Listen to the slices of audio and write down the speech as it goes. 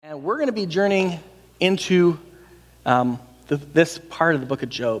And we're going to be journeying into this part of the book of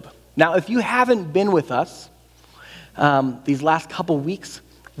Job. Now, if you haven't been with us these last couple weeks,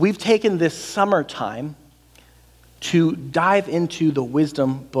 we've taken this summertime to dive into the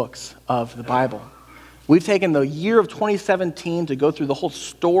wisdom books of the Bible. We've taken the year of 2017 to go through the whole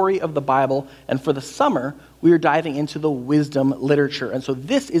story of the Bible, and for the summer, we are diving into the wisdom literature. And so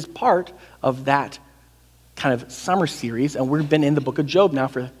this is part of that kind of summer series, and we've been in the book of Job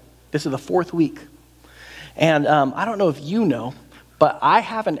now this is the fourth week. And I don't know if you know, but I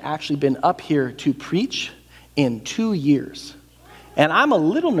haven't actually been up here to preach in 2 years. And I'm a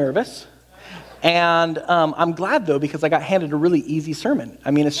little nervous, and I'm glad, though, because I got handed a really easy sermon.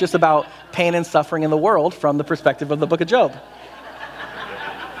 I mean, it's just about pain and suffering in the world from the perspective of the book of Job.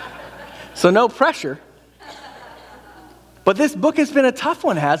 So no pressure. But this book has been a tough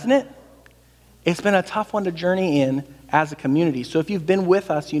one, hasn't it? It's been a tough one to journey in as a community. So if you've been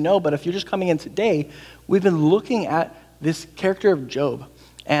with us, you know, but if you're just coming in today, we've been looking at this character of Job.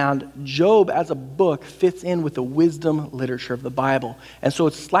 And Job as a book fits in with the wisdom literature of the Bible. And so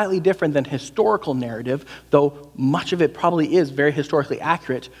it's slightly different than historical narrative, though much of it probably is very historically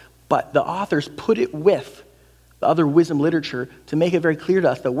accurate, but the authors put it with the other wisdom literature to make it very clear to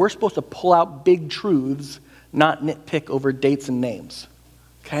us that we're supposed to pull out big truths, not nitpick over dates and names.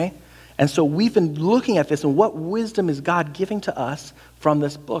 Okay? And so we've been looking at this and what wisdom is God giving to us from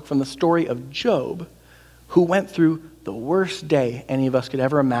this book, from the story of Job, who went through the worst day any of us could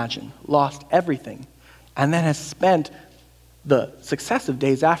ever imagine, lost everything, and then has spent the successive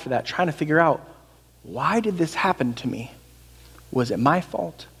days after that trying to figure out, why did this happen to me? Was it my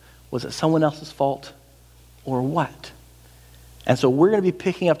fault? Was it someone else's fault? Or what? And so we're going to be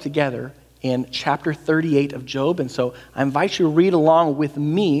picking up together in chapter 38 of Job. And so I invite you to read along with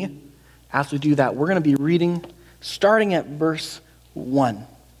me as we do that. We're going to be reading starting at verse 1.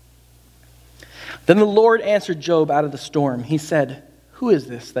 Then the Lord answered Job out of the storm. He said, "Who is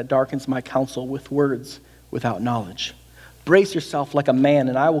this that darkens my counsel with words without knowledge? Brace yourself like a man,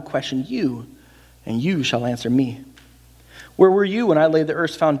 and I will question you, and you shall answer me. Where were you when I laid the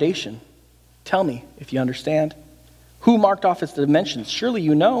earth's foundation? Tell me if you understand. Who marked off its dimensions? Surely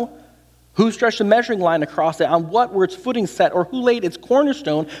you know. Who stretched a measuring line across it? On what were its footing set? Or who laid its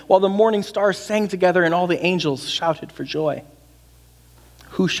cornerstone while the morning stars sang together and all the angels shouted for joy?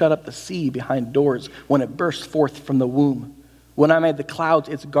 Who shut up the sea behind doors when it burst forth from the womb? When I made the clouds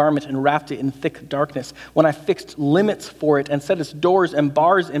its garment and wrapped it in thick darkness? When I fixed limits for it and set its doors and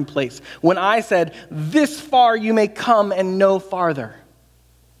bars in place? When I said, 'This far you may come and no farther'?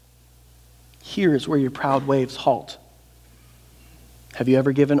 Here is where your proud waves halt. Have you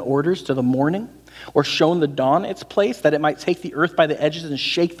ever given orders to the morning, or shown the dawn its place, that it might take the earth by the edges and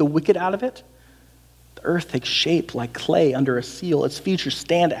shake the wicked out of it? The earth takes shape like clay under a seal. Its features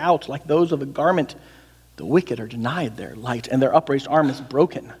stand out like those of a garment. The wicked are denied their light, and their upraised arm is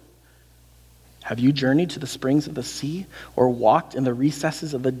broken. Have you journeyed to the springs of the sea, or walked in the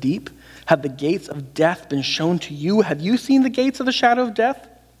recesses of the deep? Have the gates of death been shown to you? Have you seen the gates of the shadow of death?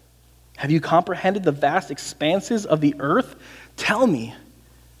 Have you comprehended the vast expanses of the earth? Tell me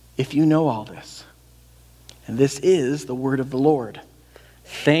if you know all this." And this is the word of the Lord.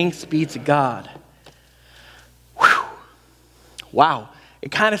 Thanks be to God. Whew. Wow.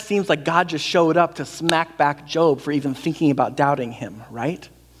 It kind of seems like God just showed up to smack back Job for even thinking about doubting him, right?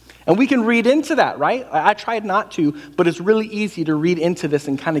 And we can read into that, right? I tried not to, but it's really easy to read into this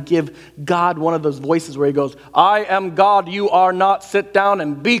and kind of give God one of those voices where he goes, "I am God, you are not. Sit down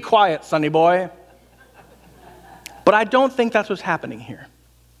and be quiet, sonny boy." But I don't think that's what's happening here.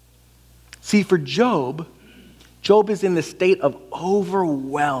 See, for Job is in this state of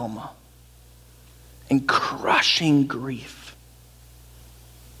overwhelm and crushing grief.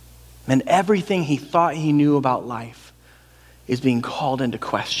 And everything he thought he knew about life is being called into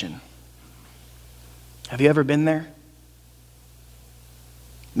question. Have you ever been there?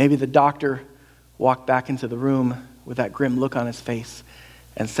 Maybe the doctor walked back into the room with that grim look on his face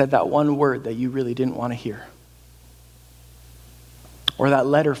and said that one word that you really didn't want to hear. Or that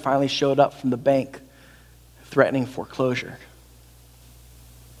letter finally showed up from the bank threatening foreclosure.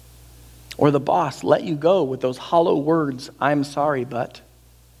 Or the boss let you go with those hollow words, "I'm sorry, but."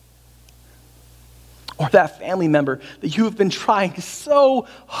 Or that family member that you have been trying so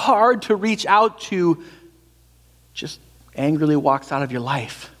hard to reach out to just angrily walks out of your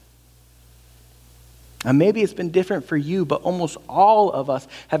life. And maybe it's been different for you, but almost all of us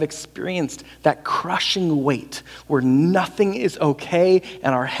have experienced that crushing weight where nothing is okay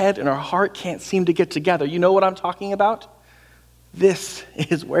and our head and our heart can't seem to get together. You know what I'm talking about? This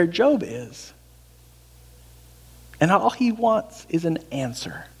is where Job is. And all he wants is an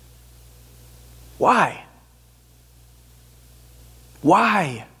answer. Why?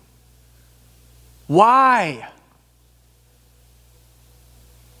 Why? Why?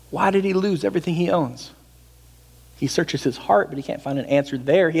 Why did he lose everything he owns? He searches his heart, but he can't find an answer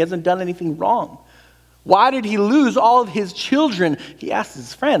there. He hasn't done anything wrong. Why did he lose all of his children? He asks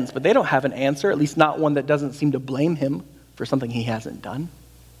his friends, but they don't have an answer, at least not one that doesn't seem to blame him for something he hasn't done.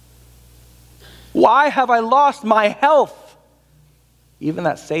 Why have I lost my health? Even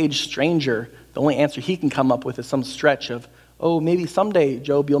that sage stranger, the only answer he can come up with is some stretch of, oh, maybe someday,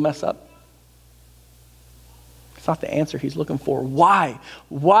 Job, you'll mess up. It's not the answer he's looking for. Why?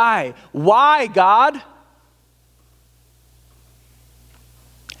 Why? Why, God?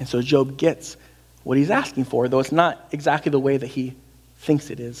 And so Job gets what he's asking for, though it's not exactly the way that he thinks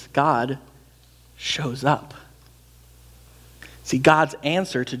it is. God shows up. See, God's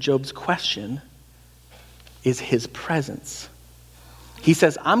answer to Job's question is his presence. He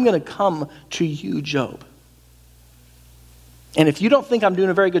says, I'm going to come to you, Job. And if you don't think I'm doing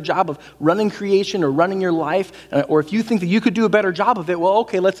a very good job of running creation or running your life, or if you think that you could do a better job of it, well,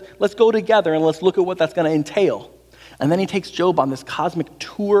 okay, let's go together and let's look at what that's going to entail. And then he takes Job on this cosmic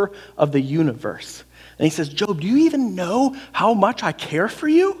tour of the universe. And he says, Job, do you even know how much I care for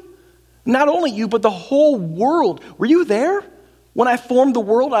you? Not only you, but the whole world. Were you there when I formed the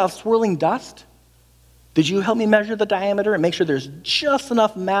world out of swirling dust? Did you help me measure the diameter and make sure there's just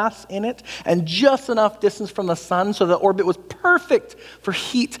enough mass in it and just enough distance from the sun so the orbit was perfect for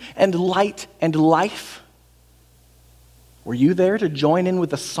heat and light and life? Were you there to join in with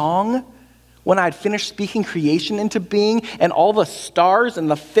the song when I had finished speaking creation into being and all the stars and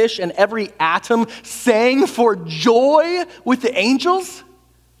the fish and every atom sang for joy with the angels?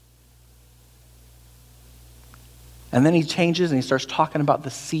 And then he changes and he starts talking about the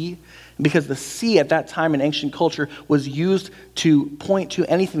sea, because the sea at that time in ancient culture was used to point to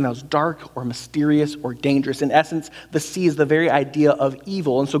anything that was dark or mysterious or dangerous. In essence, the sea is the very idea of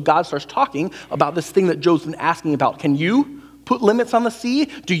evil. And so God starts talking about this thing that Job's been asking about. Can you put limits on the sea?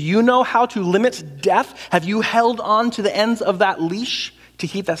 Do you know how to limit death? Have you held on to the ends of that leash to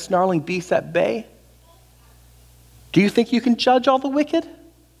keep that snarling beast at bay? Do you think you can judge all the wicked?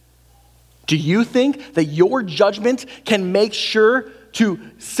 Do you think that your judgment can make sure to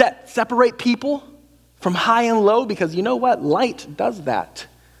separate people from high and low? Because you know what? Light does that.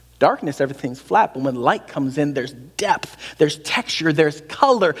 Darkness, everything's flat, but when light comes in, there's depth, there's texture, there's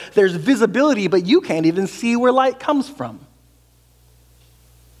color, there's visibility, but you can't even see where light comes from.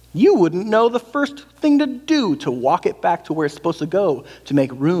 You wouldn't know the first thing to do to walk it back to where it's supposed to go to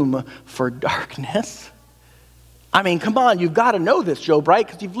make room for darkness. I mean, come on, you've got to know this, Job, right?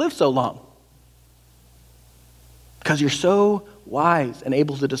 Because you've lived so long. Because you're so wise and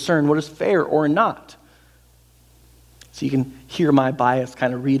able to discern what is fair or not. So you can hear my bias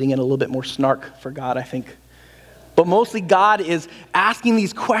kind of reading in a little bit more snark for God, I think. But mostly God is asking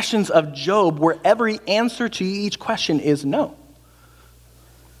these questions of Job where every answer to each question is no.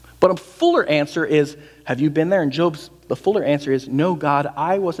 But a fuller answer is, have you been there? And the fuller answer is, no, God,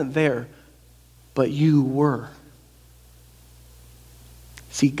 I wasn't there, but you were.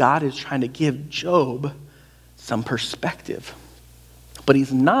 See, God is trying to give Job some perspective. But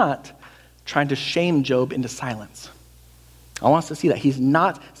he's not trying to shame Job into silence. I want us to see that. He's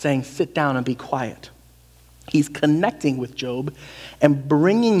not saying, sit down and be quiet. He's connecting with Job and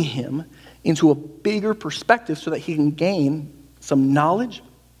bringing him into a bigger perspective so that he can gain some knowledge,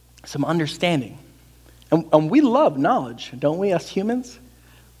 some understanding. And we love knowledge, don't we, us humans?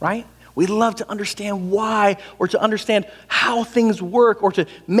 Right? We love to understand why, or to understand how things work, or to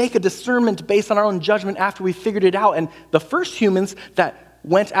make a discernment based on our own judgment after we figured it out. And the first humans that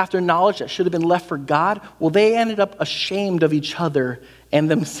went after knowledge that should have been left for God, well, they ended up ashamed of each other and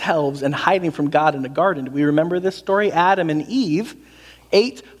themselves and hiding from God in a garden. Do we remember this story? Adam and Eve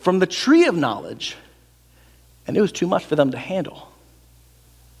ate from the tree of knowledge, and it was too much for them to handle.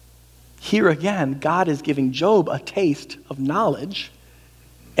 Here again, God is giving Job a taste of knowledge,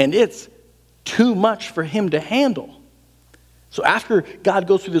 and it's too much for him to handle. So after God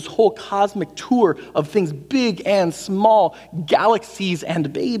goes through this whole cosmic tour of things big and small, galaxies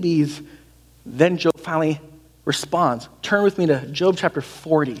and babies, then Job finally responds. Turn with me to Job chapter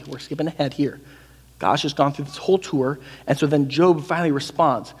 40. We're skipping ahead here. God's just gone through this whole tour, and so then Job finally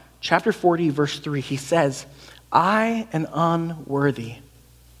responds. Chapter 40, verse 3, he says, I am unworthy.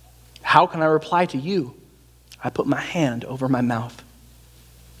 How can I reply to you? I put my hand over my mouth.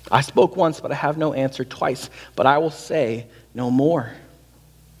 I spoke once, but I have no answer, twice, but I will say no more.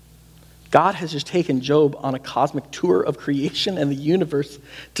 God has just taken Job on a cosmic tour of creation and the universe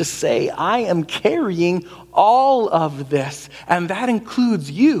to say, I am carrying all of this, and that includes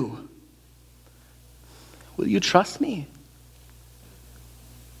you. Will you trust me?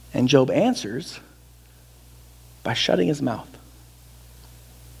 And Job answers by shutting his mouth.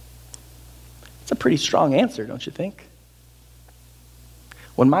 It's a pretty strong answer, don't you think?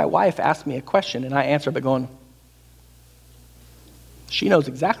 When my wife asks me a question and I answer by going, she knows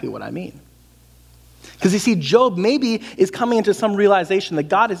exactly what I mean. Because you see, Job maybe is coming into some realization that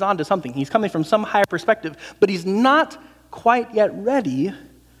God is onto something. He's coming from some higher perspective, but he's not quite yet ready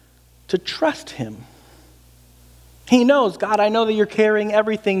to trust him. He knows, God, I know that you're carrying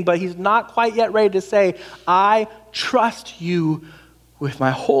everything, but he's not quite yet ready to say, I trust you with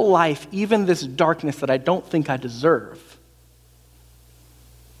my whole life, even this darkness that I don't think I deserve.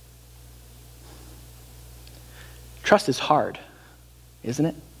 Trust is hard, isn't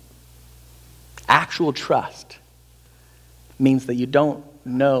it? Actual trust means that you don't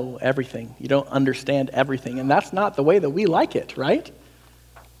know everything. You don't understand everything. And that's not the way that we like it, right?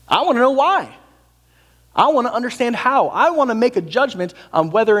 I want to know why. I want to understand how. I want to make a judgment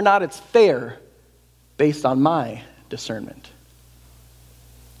on whether or not it's fair based on my discernment.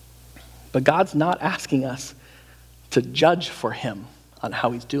 But God's not asking us to judge for him on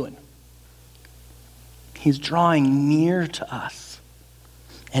how he's doing. He's drawing near to us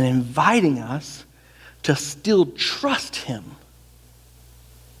and inviting us to still trust him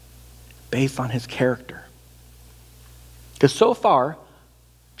based on his character. Because so far,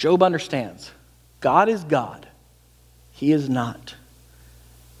 Job understands God is God. He is not.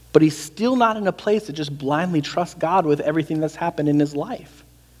 But he's still not in a place to just blindly trust God with everything that's happened in his life.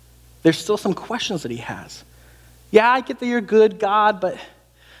 There's still some questions that he has. Yeah, I get that you're good, God, but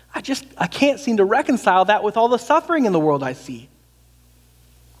I can't seem to reconcile that with all the suffering in the world I see.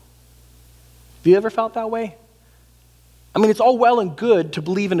 Have you ever felt that way? I mean, it's all well and good to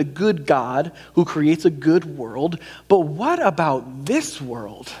believe in a good God who creates a good world, but what about this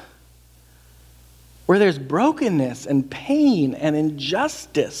world? Where there's brokenness and pain and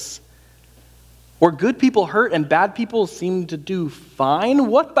injustice, where good people hurt and bad people seem to do fine.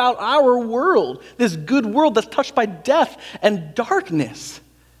 What about our world, this good world that's touched by death and darkness?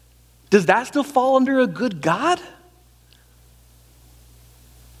 Does that still fall under a good God?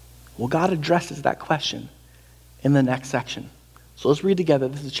 Well, God addresses that question in the next section. So let's read together.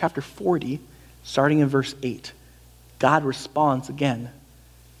 This is chapter 40, starting in verse 8. God responds again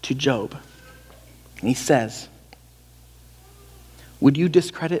to Job. And he says, would you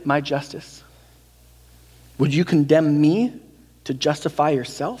discredit my justice? Would you condemn me to justify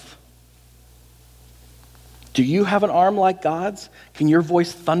yourself? Do you have an arm like God's? Can your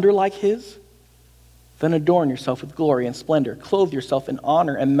voice thunder like his? Then adorn yourself with glory and splendor. Clothe yourself in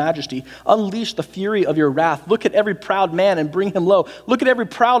honor and majesty. Unleash the fury of your wrath. Look at every proud man and bring him low. Look at every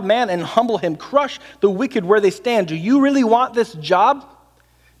proud man and humble him. Crush the wicked where they stand. Do you really want this job?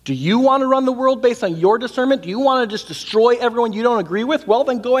 Do you want to run the world based on your discernment? Do you want to just destroy everyone you don't agree with? Well,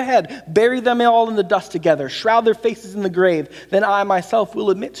 then go ahead. Bury them all in the dust together. Shroud their faces in the grave. Then I myself will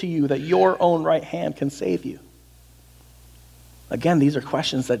admit to you that your own right hand can save you. Again, these are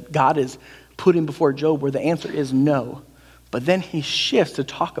questions that God is putting before Job where the answer is no. But then he shifts to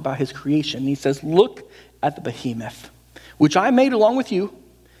talk about his creation. He says, look at the behemoth, which I made along with you,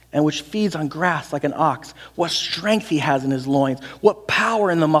 and which feeds on grass like an ox. What strength he has in his loins. What power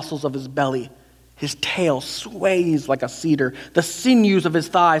in the muscles of his belly. His tail sways like a cedar. The sinews of his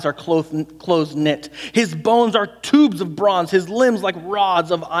thighs are close knit. His bones are tubes of bronze. His limbs like rods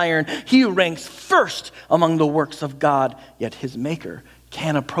of iron. He ranks first among the works of God. Yet his maker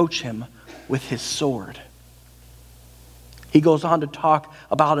can't approach him with his sword. He goes on to talk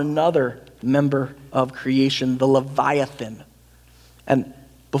about another member of creation, the Leviathan. And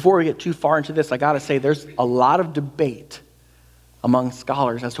before we get too far into this, I got to say there's a lot of debate among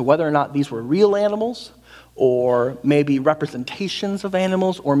scholars as to whether or not these were real animals or maybe representations of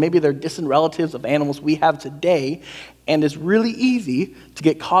animals or maybe they're distant relatives of animals we have today. And it's really easy to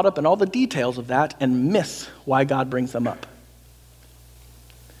get caught up in all the details of that and miss why God brings them up.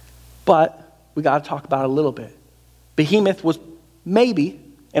 But we got to talk about it a little bit. Behemoth was maybe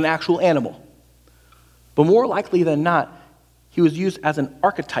an actual animal, but more likely than not, he was used as an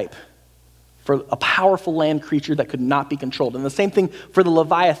archetype for a powerful land creature that could not be controlled. And the same thing for the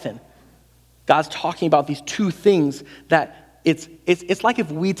Leviathan. God's talking about these two things that it's like if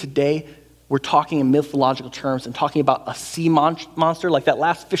we today were talking in mythological terms and talking about a sea monster, like that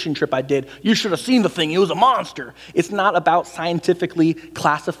last fishing trip I did. You should have seen the thing. It was a monster. It's not about scientifically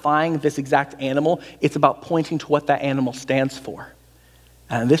classifying this exact animal. It's about pointing to what that animal stands for.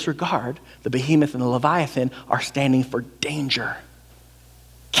 And in this regard, the behemoth and the Leviathan are standing for danger,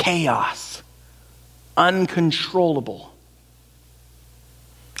 chaos, uncontrollable.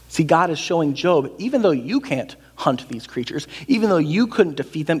 See, God is showing Job, even though you can't hunt these creatures, even though you couldn't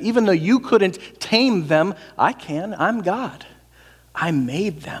defeat them, even though you couldn't tame them, I can. I'm God. I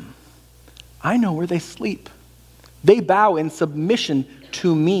made them. I know where they sleep. They bow in submission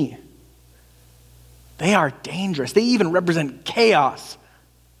to me. They are dangerous. They even represent chaos,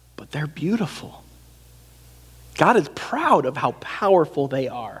 but they're beautiful. God is proud of how powerful they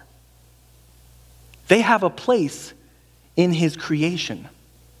are. They have a place in his creation.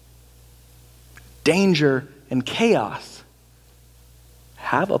 Danger and chaos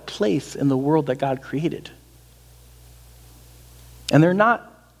have a place in the world that God created. And they're not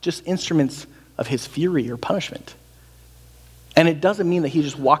just instruments of his fury or punishment. And it doesn't mean that he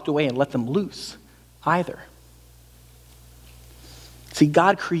just walked away and let them loose either. See,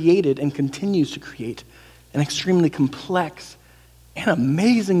 God created and continues to create an extremely complex and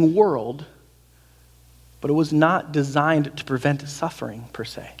amazing world, but it was not designed to prevent suffering per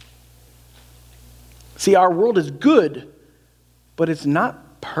se. See, our world is good, but it's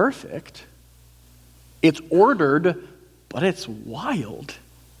not perfect. It's ordered, but it's wild.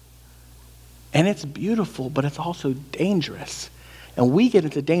 And it's beautiful, but it's also dangerous. And we get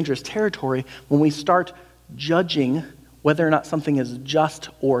into dangerous territory when we start judging whether or not something is just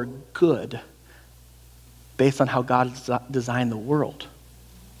or good based on how God has designed the world.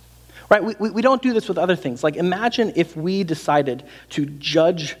 Right? We don't do this with other things. Like, imagine if we decided to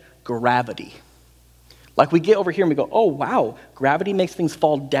judge gravity. Like, we get over here and we go, oh, wow, gravity makes things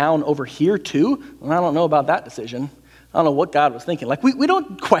fall down over here too? Well, I don't know about that decision. I don't know what God was thinking. Like, we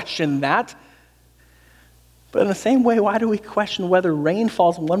don't question that. But in the same way, why do we question whether rain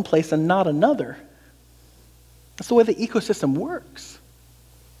falls in one place and not another? That's the way the ecosystem works.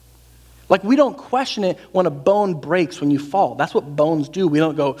 Like, we don't question it when a bone breaks when you fall. That's what bones do. We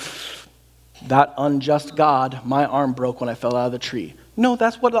don't go, that unjust God, my arm broke when I fell out of the tree. No,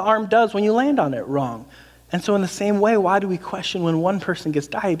 that's what the arm does when you land on it wrong. And so in the same way, why do we question when one person gets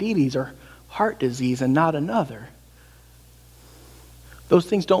diabetes or heart disease and not another? Those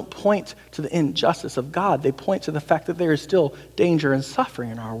things don't point to the injustice of God. They point to the fact that there is still danger and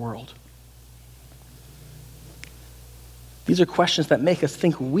suffering in our world. These are questions that make us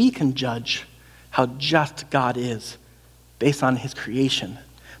think we can judge how just God is based on his creation.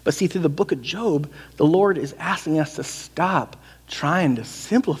 But see, through the book of Job, the Lord is asking us to stop trying to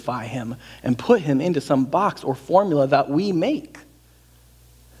simplify him and put him into some box or formula that we make.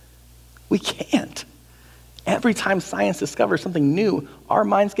 We can't. Every time science discovers something new, our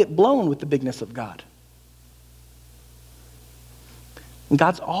minds get blown with the bigness of God. And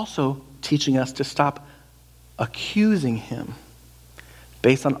God's also teaching us to stop accusing him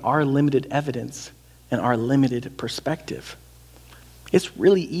based on our limited evidence and our limited perspective. It's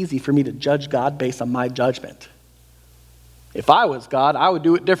really easy for me to judge God based on my judgment. If I was God, I would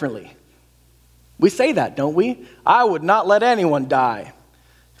do it differently. We say that, don't we? I would not let anyone die,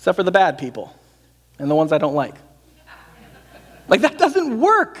 except for the bad people and the ones I don't like. Like, that doesn't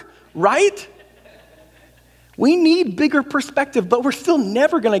work, right? We need bigger perspective, but we're still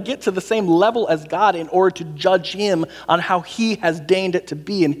never going to get to the same level as God in order to judge him on how he has deigned it to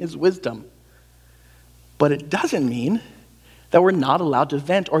be in his wisdom. But it doesn't mean that we're not allowed to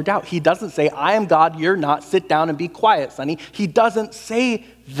vent or doubt. He doesn't say, I am God, you're not, sit down and be quiet, sonny. He doesn't say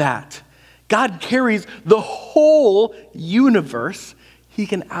that. God carries the whole universe. He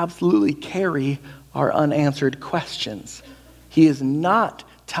can absolutely carry our unanswered questions. He is not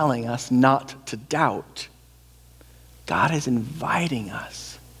telling us not to doubt. God is inviting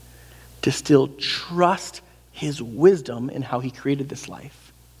us to still trust his wisdom in how he created this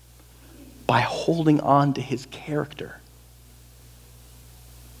life by holding on to his character.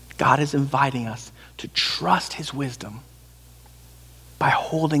 God is inviting us to trust his wisdom by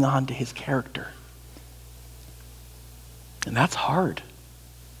holding on to his character. And that's hard.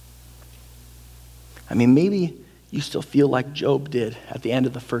 I mean, maybe you still feel like Job did at the end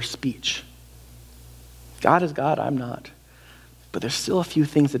of the first speech. God is God, I'm not. But there's still a few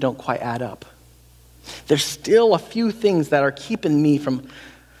things that don't quite add up. There's still a few things that are keeping me from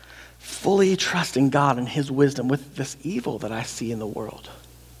fully trusting God and his wisdom with this evil that I see in the world.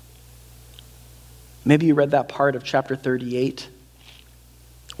 Maybe you read that part of chapter 38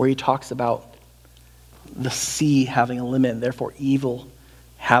 where he talks about the sea having a limit and therefore evil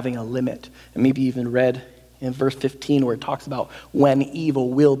having a limit. And maybe you even read in verse 15 where it talks about when evil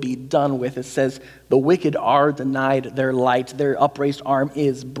will be done with. It says, the wicked are denied their light, their upraised arm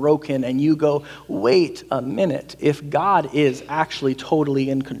is broken. And you go, wait a minute. If God is actually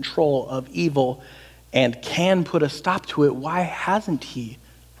totally in control of evil and can put a stop to it, why hasn't he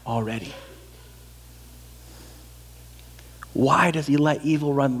already? Why does he let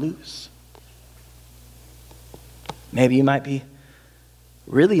evil run loose? Maybe you might be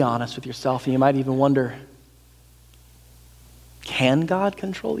really honest with yourself, and you might even wonder, can God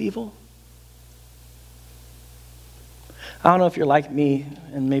control evil? I don't know if you're like me,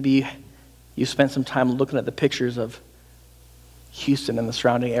 and maybe you spent some time looking at the pictures of Houston and the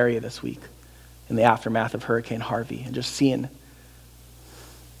surrounding area this week in the aftermath of Hurricane Harvey, and just seeing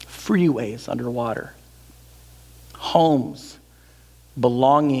freeways underwater, homes,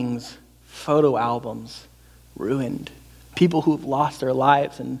 belongings, photo albums ruined, people who've lost their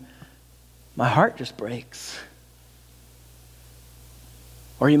lives, and my heart just breaks.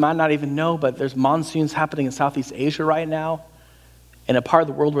 Or you might not even know, but there's monsoons happening in Southeast Asia right now, in a part of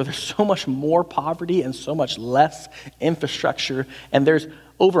the world where there's so much more poverty and so much less infrastructure, and there's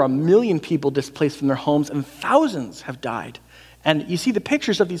over 1 million people displaced from their homes, and thousands have died. And you see the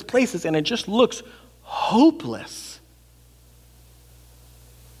pictures of these places, and it just looks hopeless.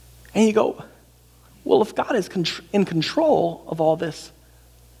 And you go, well, if God is in control of all this,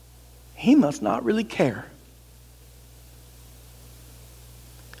 he must not really care.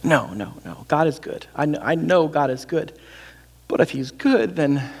 No. God is good. I know God is good. But if he's good,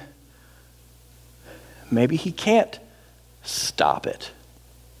 then maybe he can't stop it.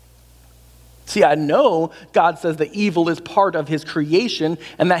 See, I know God says that evil is part of his creation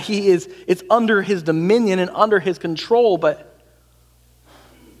and that it's under his dominion and under his control, but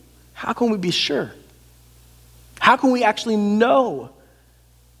how can we be sure? How can we actually know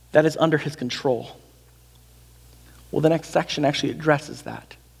that it's under his control? Well, the next section actually addresses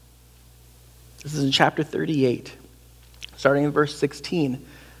that. This is in chapter 38, starting in verse 16.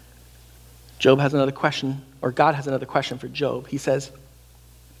 Job has another question, or God has another question for Job. He says,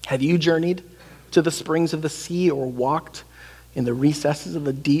 have you journeyed to the springs of the sea or walked in the recesses of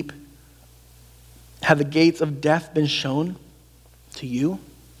the deep? Have the gates of death been shown to you?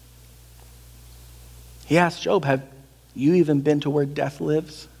 He asked Job, have you even been to where death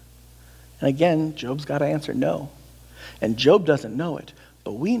lives? And again, Job's got to answer no. And Job doesn't know it,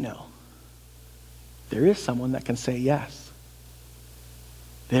 but we know. There is someone that can say yes.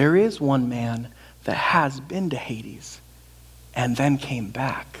 There is one man that has been to Hades and then came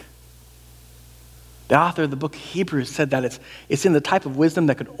back. The author of the book of Hebrews said that it's in the type of wisdom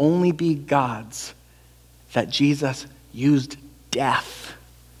that could only be God's that Jesus used death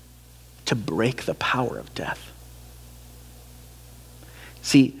to break the power of death.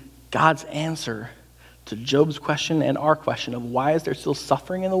 See, God's answer to Job's question and our question of why is there still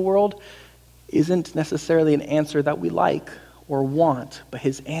suffering in the world isn't necessarily an answer that we like or want, but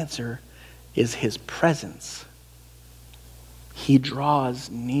his answer is his presence. He draws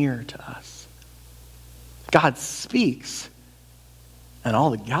near to us. God speaks, and all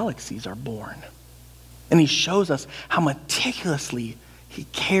the galaxies are born. And he shows us how meticulously he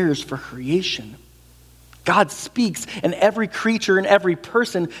cares for creation. God speaks, and every creature and every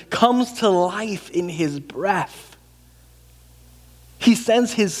person comes to life in his breath. He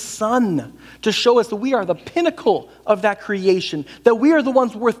sends his son to show us that we are the pinnacle of that creation, that we are the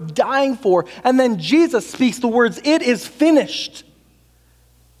ones worth dying for. And then Jesus speaks the words, "It is finished."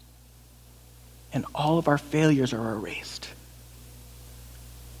 And all of our failures are erased.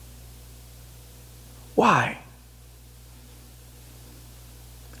 Why?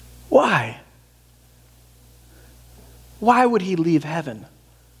 Why? Why would he leave heaven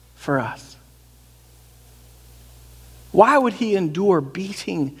for us? Why would he endure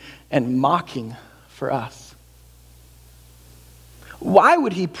beating and mocking for us? Why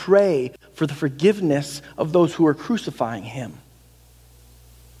would he pray for the forgiveness of those who are crucifying him?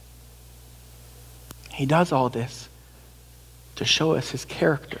 He does all this to show us his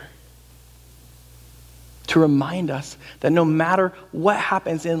character, to remind us that no matter what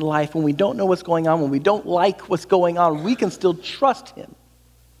happens in life, when we don't know what's going on, when we don't like what's going on, we can still trust him.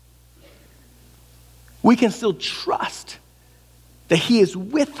 We can still trust that he is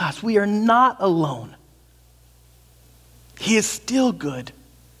with us. We are not alone. He is still good.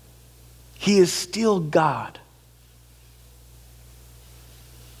 He is still God.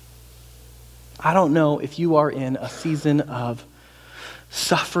 I don't know if you are in a season of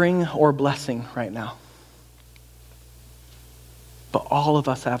suffering or blessing right now. But all of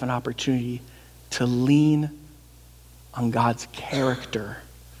us have an opportunity to lean on God's character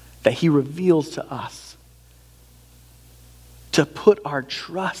that he reveals to us. To put our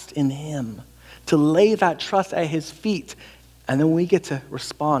trust in him. To lay that trust at his feet. And then we get to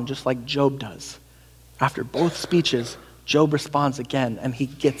respond just like Job does. After both speeches, Job responds again and he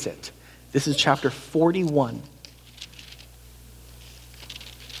gets it. This is chapter 41.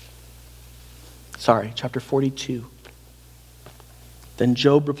 Chapter 42. Then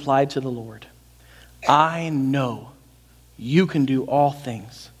Job replied to the Lord, I know you can do all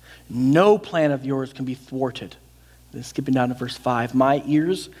things. No plan of yours can be thwarted. Then skipping down to verse 5, my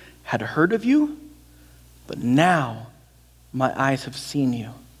ears had heard of you, but now my eyes have seen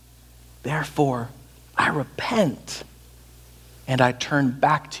you. Therefore, I repent and I turn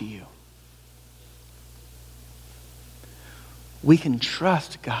back to you. We can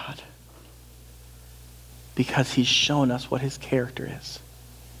trust God because he's shown us what his character is.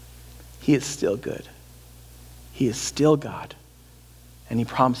 He is still good. He is still God. And he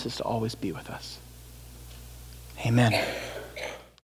promises to always be with us. Amen.